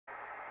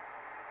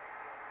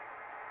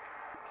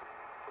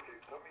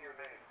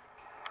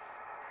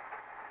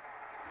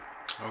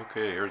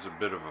Okay, here's a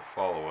bit of a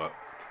follow-up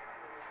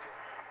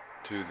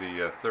to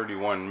the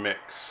 31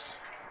 mix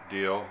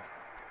deal.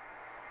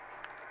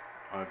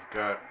 I've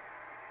got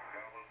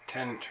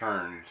 10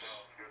 turns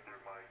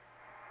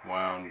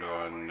wound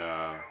on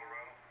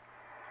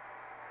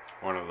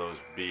one of those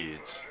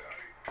beads,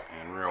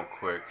 and real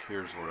quick,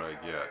 here's what I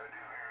get.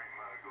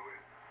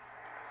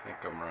 I think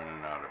I'm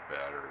running out of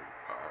battery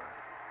power.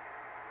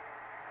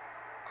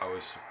 I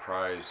was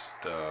surprised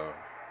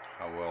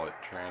how well it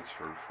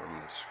transferred from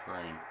the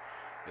screen.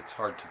 It's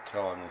hard to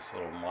tell on this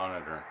little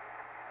monitor,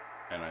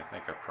 and I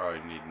think I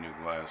probably need new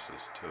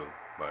glasses too.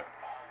 But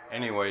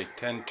anyway,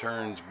 10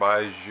 turns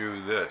buys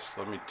you this.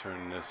 Let me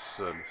turn this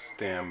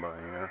standby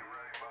here.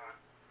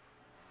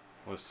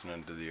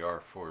 Listening to the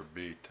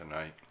R4B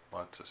tonight.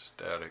 Lots of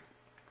static.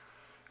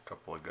 A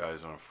couple of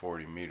guys on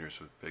 40 meters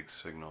with big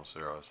signals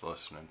there I was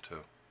listening to.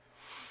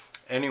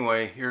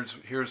 Anyway,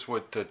 here's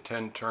what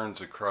 10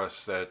 turns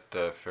across that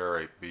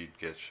ferrite bead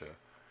gets you.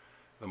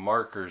 The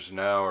markers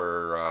now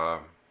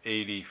are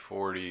 80,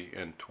 40,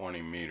 and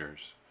 20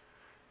 meters.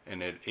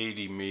 And at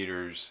 80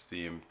 meters,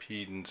 the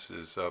impedance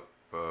is up,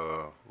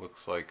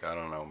 looks like, I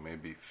don't know,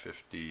 maybe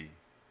 50,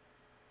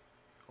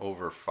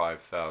 over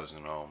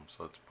 5,000 ohms,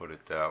 let's put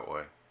it that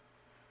way.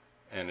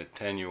 And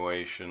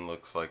attenuation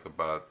looks like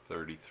about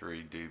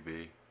 33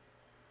 dB,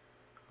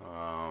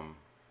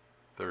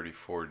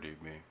 34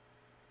 dB.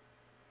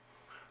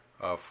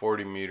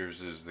 40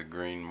 meters is the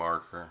green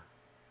marker,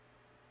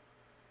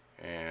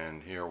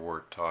 and here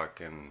we're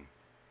talking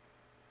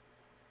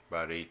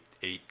about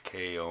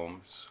 8K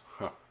ohms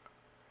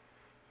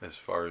as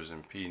far as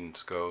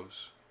impedance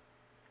goes,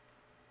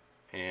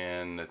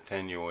 and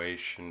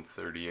attenuation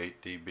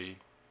 38 dB,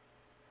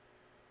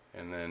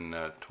 and then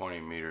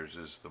 20 meters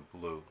is the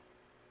blue.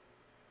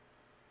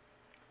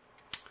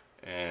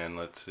 And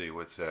let's see,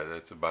 what's that?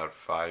 That's about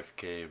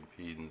 5K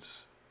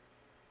impedance,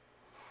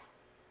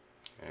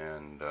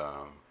 and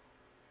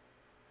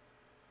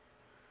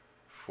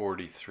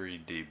 43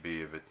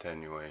 dB of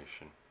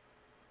attenuation.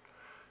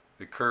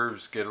 The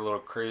curves get a little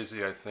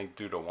crazy, I think,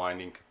 due to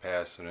winding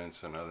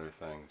capacitance and other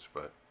things,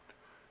 but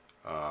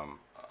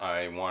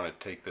I want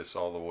to take this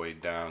all the way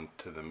down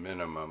to the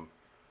minimum,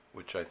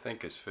 which I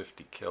think is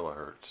 50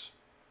 kilohertz,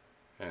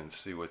 and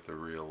see what the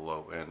real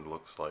low end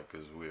looks like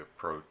as we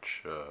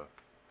approach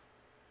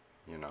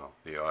you know,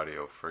 the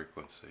audio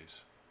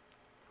frequencies.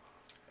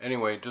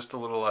 Anyway, just a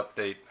little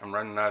update. I'm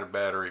running out of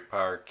battery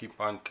power. Keep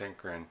on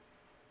tinkering.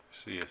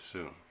 See you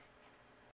soon.